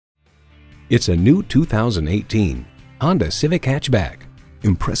It's a new 2018 Honda Civic hatchback.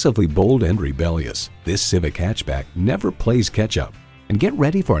 Impressively bold and rebellious, this Civic hatchback never plays catch-up. And get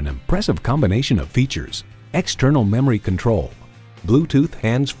ready for an impressive combination of features: external memory control, Bluetooth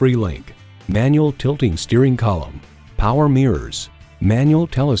hands-free link, manual tilting steering column, power mirrors, manual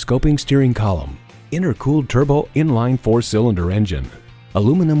telescoping steering column, intercooled turbo inline 4-cylinder engine,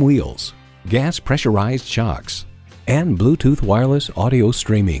 aluminum wheels, gas pressurized shocks, and Bluetooth wireless audio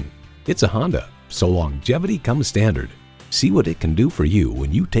streaming. It's a Honda, so longevity comes standard. See what it can do for you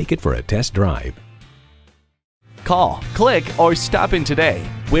when you take it for a test drive. Call, click, or stop in today.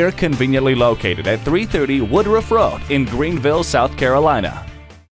 We're conveniently located at 330 Woodruff Road in Greenville, South Carolina.